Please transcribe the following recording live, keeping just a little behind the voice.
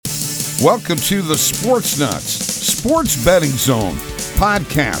Welcome to the Sports Nuts, Sports Betting Zone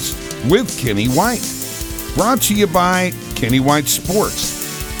podcast with Kenny White. Brought to you by Kenny White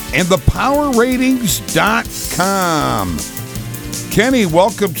Sports and thepowerratings.com. Kenny,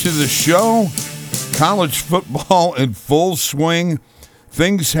 welcome to the show. College football in full swing.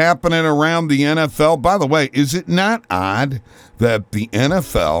 Things happening around the NFL. By the way, is it not odd that the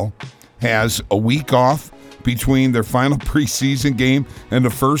NFL has a week off between their final preseason game and the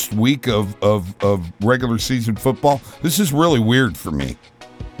first week of regular season football? This is really weird for me.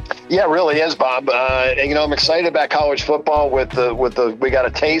 Yeah, it really is, Bob. I'm excited about college football with we got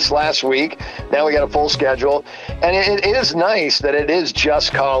a taste last week. Now we got a full schedule. And it is nice that it is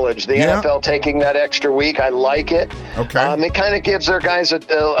just college. The NFL taking that extra week, I like it. Okay. It kind of gives their guys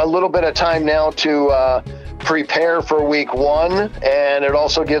a little bit of time now to prepare for week one, and it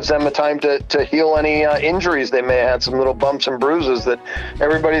also gives them a time to heal any injuries they may have had, some little bumps and bruises that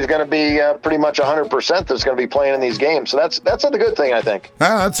everybody's going to be pretty much 100% that's going to be playing in these games. So that's a good thing, I think.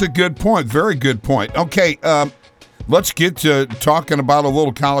 That's a good point. Very good point. Okay, let's get to talking about a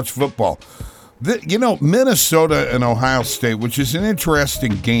little college football. Minnesota and Ohio State, which is an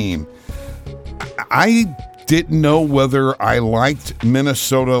interesting game. I didn't know whether I liked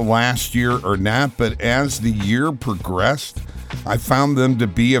Minnesota last year or not, but as the year progressed, I found them to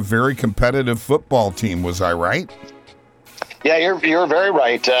be a very competitive football team. Was I right? Yeah, you're very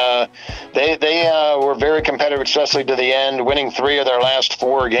right. They were very competitive, especially to the end, winning 3 of their last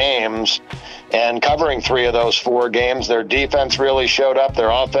 4 games and covering 3 of those 4 games. Their defense really showed up. Their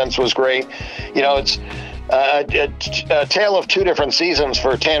offense was great. It's a tale of 2 different seasons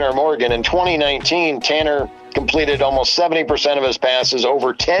for Tanner Morgan. In 2019, Tanner completed almost 70% of his passes,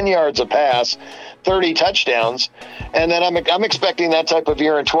 over 10 yards a pass, 30 touchdowns. And then I'm expecting that type of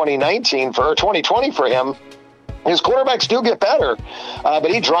year in 2020 for him. His quarterbacks do get better,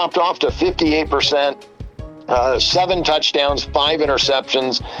 but he dropped off to 58%. 7 touchdowns, 5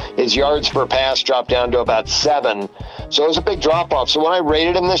 interceptions. His yards per pass dropped down to about 7. So it was a big drop-off. So when I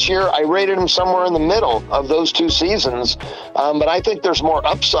rated him this year, I rated him somewhere in the middle of those 2 seasons. But I think there's more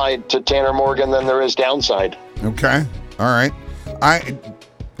upside to Tanner Morgan than there is downside. Okay. All right.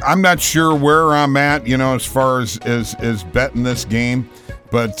 I'm not sure where I'm at, as far as betting this game.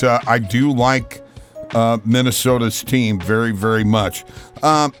 But I do like Minnesota's team very, very much.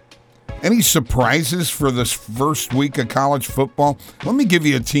 Any surprises for this first week of college football? Let me give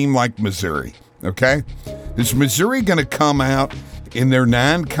you a team like Missouri, okay? Is Missouri going to come out in their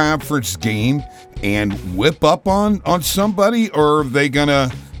non-conference game and whip up on somebody, or are they going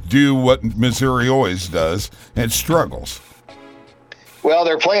to do what Missouri always does and struggles? Well,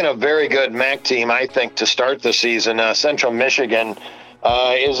 they're playing a very good MAC team, I think, to start the season. Central Michigan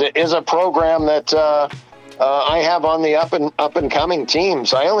is a program that I have on the up and coming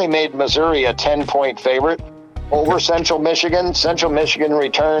teams. I only made Missouri a 10-point favorite over Central Michigan. Central Michigan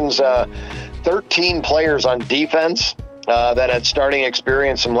returns 13 players on defense that had starting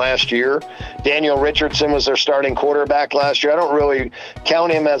experience from last year. Daniel Richardson was their starting quarterback last year. I don't really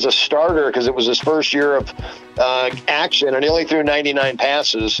count him as a starter because it was his first year of action, and he only threw 99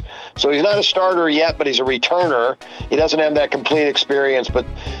 passes. So he's not a starter yet, but he's a returner. He doesn't have that complete experience, but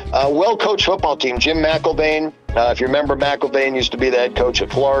well-coached football team. Jim McElvain, if you remember, McElvain used to be the head coach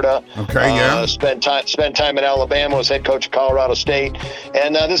at Florida. Okay, yeah. Spent time at Alabama, was head coach at Colorado State.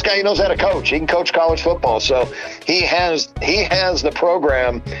 And this guy, he knows how to coach. He can coach college football. So he has the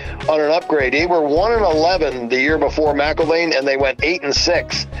program on an upgrade. They were 1-11 the year before McElvain, and they went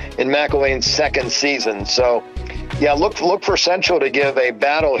 8-6 in McElvain's second season. So, yeah, look for Central to give a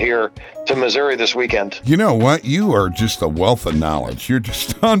battle here to Missouri this weekend. You know what? You are just a wealth of knowledge. You're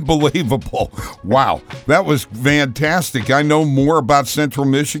just unbelievable. Wow, that was fantastic. I know more about Central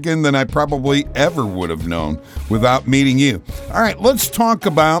Michigan than I probably ever would have known without meeting you. All right, let's talk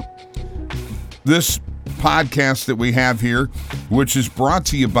about this podcast that we have here, which is brought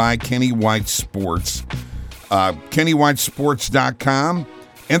to you by Kenny White Sports, KennyWhiteSports.com,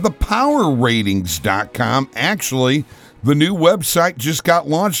 and thepowerratings.com. Actually, the new website just got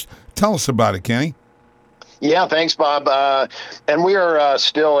launched. Tell us about it, Kenny. Yeah, thanks, Bob. And we are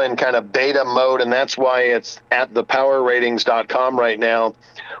still in kind of beta mode, and that's why it's at thepowerratings.com right now,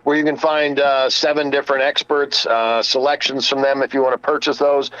 where you can find 7 different experts, selections from them if you want to purchase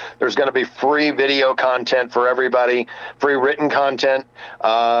those. There's going to be free video content for everybody, free written content,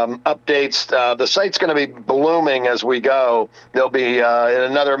 updates. The site's going to be blooming as we go. There'll be, in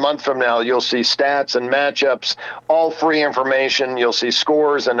another month from now, you'll see stats and matchups, all free information. You'll see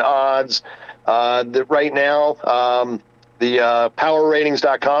scores and odds. Right now, the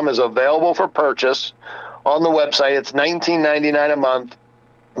powerratings.com is available for purchase on the website. It's $19.99 a month.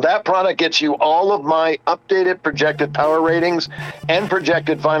 That product gets you all of my updated projected power ratings and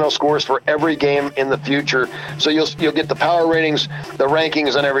projected final scores for every game in the future. So you'll get the power ratings, the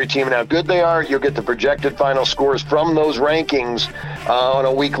rankings on every team and how good they are. You'll get the projected final scores from those rankings on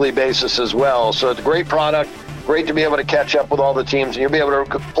a weekly basis as well. So it's a great product. Great to be able to catch up with all the teams, and you'll be able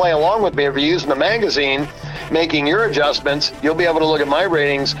to play along with me. If you're using the magazine, making your adjustments, you'll be able to look at my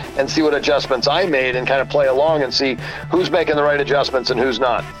ratings and see what adjustments I made and kind of play along and see who's making the right adjustments and who's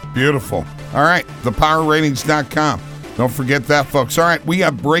not. Beautiful. All right, thepowerratings.com. Don't forget that, folks. All right, we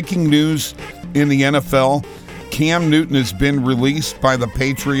have breaking news in the NFL. Cam Newton has been released by the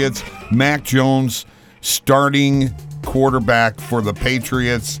Patriots. Mac Jones, starting quarterback for the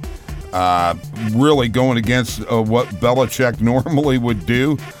Patriots. Really going against what Belichick normally would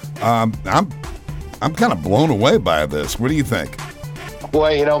do. I'm kind of blown away by this. What do you think?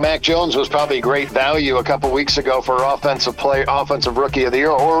 Boy, Mac Jones was probably great value a couple weeks ago for offensive rookie of the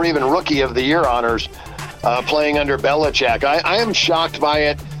year, or even rookie of the year honors, playing under Belichick. I am shocked by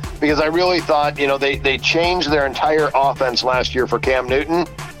it because I really thought, they changed their entire offense last year for Cam Newton.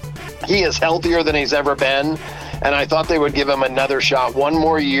 He is healthier than he's ever been. And I thought they would give him another shot, one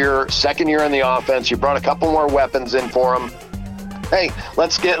more year, second year in the offense. You brought a couple more weapons in for him. Hey,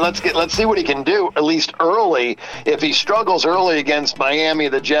 let's see what he can do, at least early. If he struggles early against Miami,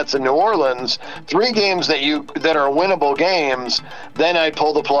 the Jets, and New Orleans, 3 games that are winnable games, then I'd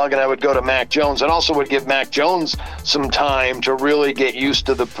pull the plug and I would go to Mac Jones, and also would give Mac Jones some time to really get used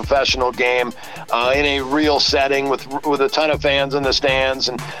to the professional game in a real setting with a ton of fans in the stands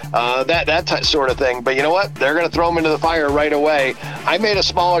and that sort of thing. But you know what? They're going to throw him into the fire right away. I made a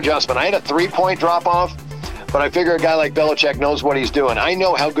small adjustment. I had a 3-point drop-off. But I figure a guy like Belichick knows what he's doing. I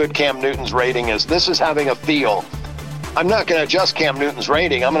know how good Cam Newton's rating is. This is having a feel. I'm not going to adjust Cam Newton's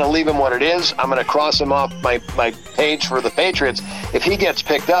rating. I'm going to leave him what it is. I'm going to cross him off my page for the Patriots. If he gets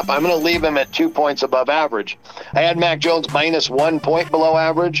picked up, I'm going to leave him at 2 points above average. I had Mac Jones minus 1 point below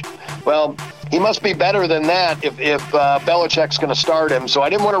average. Well, he must be better than that if Belichick's going to start him. So I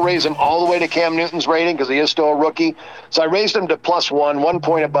didn't want to raise him all the way to Cam Newton's rating because he is still a rookie. So I raised him to plus 1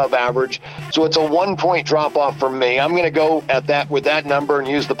 point above average. So it's a 1 point drop off from me. I'm going to go at that with that number and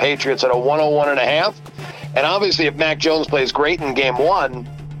use the Patriots at a 101.5. And obviously, if Mac Jones plays great in game 1,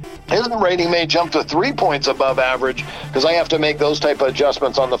 his rating may jump to 3 points above average because I have to make those type of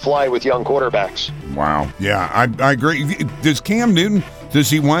adjustments on the fly with young quarterbacks. Wow. Yeah, I agree. Does Cam Newton, does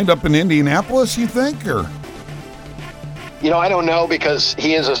he wind up in Indianapolis, you think, or? I don't know because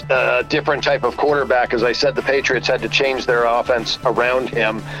he is a different type of quarterback. As I said, the Patriots had to change their offense around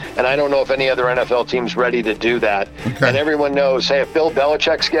him, and I don't know if any other NFL team's ready to do that. Okay. And everyone knows, hey, if Bill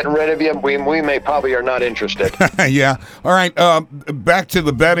Belichick's getting rid of you, we may probably are not interested. Yeah. All right. Back to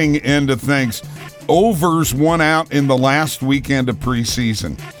the betting end of things. Overs won out in the last weekend of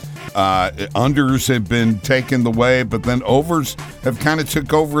preseason. Unders have been taken the way, but then overs have kind of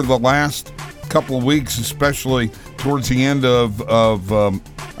took over the last couple of weeks, especially towards the end of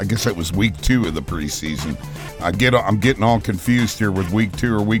I guess that was week 2 of the preseason. I'm getting all confused here with week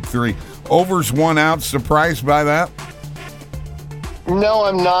 2 or week 3. Overs won out. Surprised by that? No,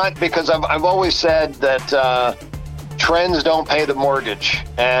 I'm not, because I've always said that trends don't pay the mortgage,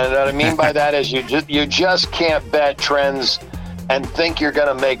 and what I mean by that is you just can't bet trends and think you're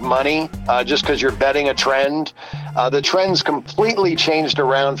going to make money just because you're betting a trend. The trends completely changed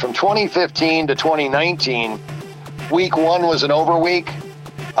around from 2015 to 2019. Week 1 was an over week,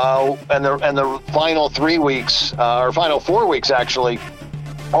 and the final 3 weeks, or final 4 weeks actually.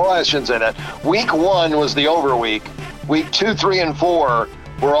 Oh, I shouldn't say that. Week 1 was the over week. Week 2, 3, and 4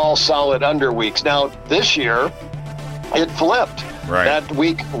 were all solid under weeks. Now this year, it flipped. Right. That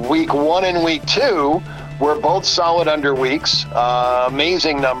week 1 and week 2 were both solid under weeks.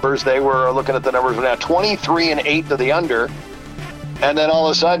 Amazing numbers. They were looking at the numbers now, 23 and 8 to the under. And then all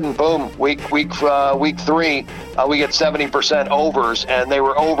of a sudden, boom, week 3, we get 70% overs, and they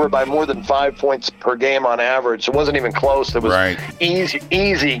were over by more than 5 points per game on average. So it wasn't even close. It was right.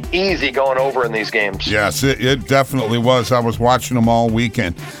 easy going over in these games. Yes, it definitely was. I was watching them all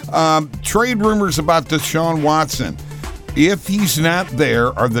weekend. Trade rumors about Deshaun Watson. If he's not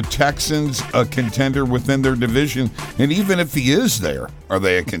there, are the Texans a contender within their division? And even if he is there, are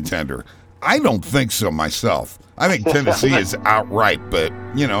they a contender? I don't think so myself. I think Tennessee is outright, but,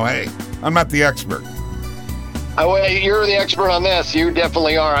 hey, I'm not the expert. You're the expert on this. You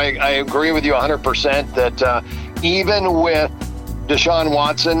definitely are. I agree with you 100% that even with Deshaun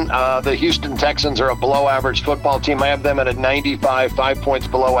Watson, the Houston Texans are a below-average football team. I have them at a 95, 5 points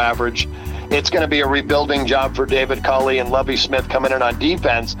below average. it's going to be a rebuilding job for David Culley and Lovie Smith coming in on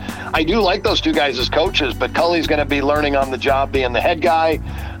defense. I do like those two guys as coaches, but Culley's going to be learning on the job being the head guy.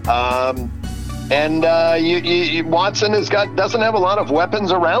 Watson doesn't have a lot of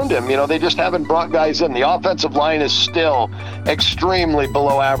weapons around him. They just haven't brought guys in. The offensive line is still extremely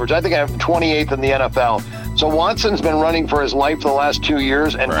below average. I think I have 28th in the NFL. So Watson's been running for his life the last 2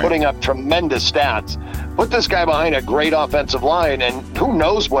 years and putting up tremendous stats. Put this guy behind a great offensive line, and who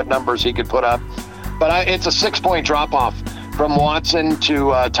knows what numbers he could put up. But it's a 6-point drop-off from Watson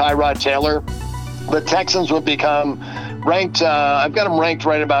to Tyrod Taylor. The Texans would become ranked, I've got them ranked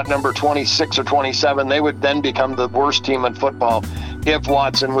right about number 26 or 27. They would then become the worst team in football if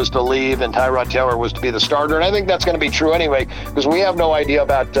Watson was to leave and Tyrod Taylor was to be the starter. And I think that's going to be true anyway, because we have no idea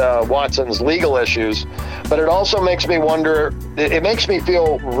about Watson's legal issues. But it also makes me wonder, it makes me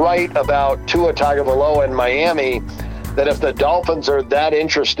feel right about Tua Tagovailoa in Miami, that if the Dolphins are that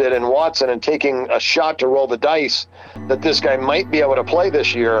interested in Watson and taking a shot to roll the dice that this guy might be able to play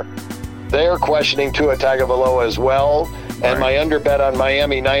this year, they're questioning Tua Tagovailoa as well. And my underbet on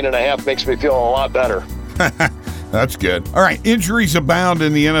Miami 9.5 makes me feel a lot better. That's good. All right, injuries abound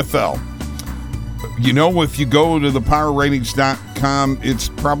in the NFL. If you go to the powerratings.com,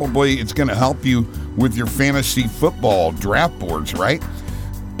 it's going to help you with your fantasy football draft boards, right?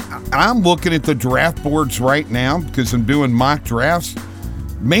 I'm looking at the draft boards right now because I'm doing mock drafts.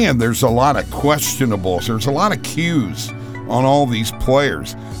 Man, there's a lot of questionables. There's a lot of Qs on all these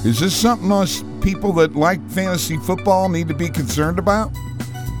players. Is this something us people that like fantasy football need to be concerned about?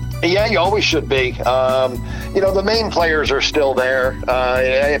 Yeah, you always should be. The main players are still there.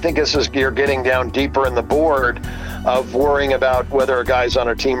 I think you're getting down deeper in the board of worrying about whether a guy's on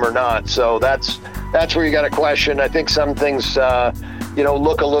a team or not. So that's where you got to question. I think some things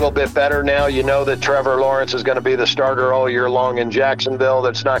look a little bit better now. That Trevor Lawrence is going to be the starter all year long in Jacksonville.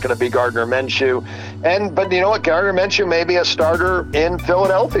 That's not going to be Gardner Minshew. But you know what? Gardner Minshew may be a starter in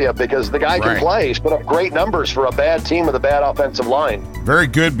Philadelphia because the guy can play. He's put up great numbers for a bad team with a bad offensive line. Very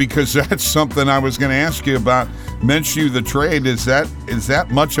good, because that's something I was going to ask you about. Minshew, the trade, is that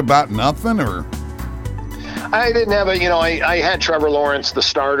much about nothing, or? I didn't have I had Trevor Lawrence the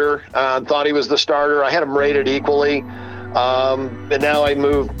starter. Thought he was the starter. I had him rated equally. And now I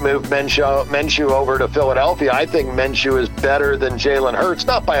moved Minshew over to Philadelphia. I think Minshew is better than Jalen Hurts,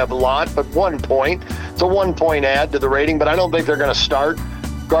 not by a lot, but 1 point. It's a 1 point add to the rating, but I don't think they're going to start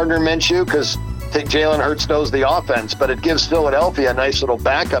Gardner Minshew because I think Jalen Hurts knows the offense, but it gives Philadelphia a nice little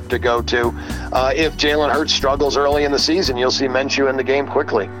backup to go to. If Jalen Hurts struggles early in the season, you'll see Minshew in the game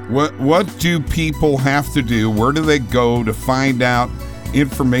quickly. What do people have to do? Where do they go to find out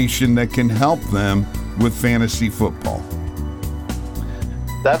information that can help them with fantasy football?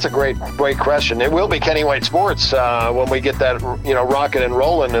 That's a great question. It will be Kenny White Sports when we get that, rocking and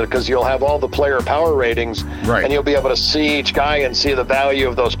rolling, because you'll have all the player power ratings, and you'll be able to see each guy and see the value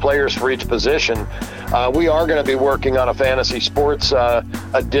of those players for each position. We are going to be working on a fantasy sports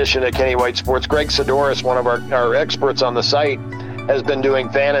edition at Kenny White Sports. Greg Sidoris, one of our experts on the site, has been doing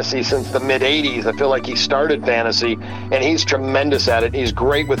fantasy since the mid-'80s. I feel like he started fantasy, and he's tremendous at it. He's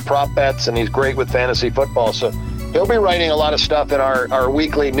great with prop bets, and he's great with fantasy football. So he'll be writing a lot of stuff in our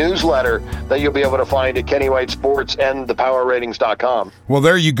weekly newsletter that you'll be able to find at Kenny White Sports and thepowerratings.com. Well,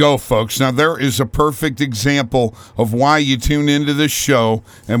 there you go, folks. Now, there is a perfect example of why you tune into this show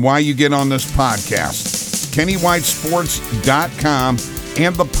and why you get on this podcast. KennyWhiteSports.com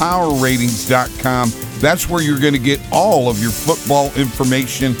and thepowerratings.com. That's where you're going to get all of your football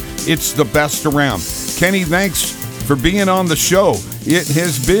information. It's the best around. Kenny, thanks for being on the show. It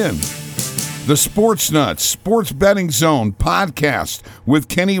has been the Sports Nuts Sports Betting Zone podcast with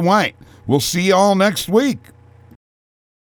Kenny White. We'll see you all next week.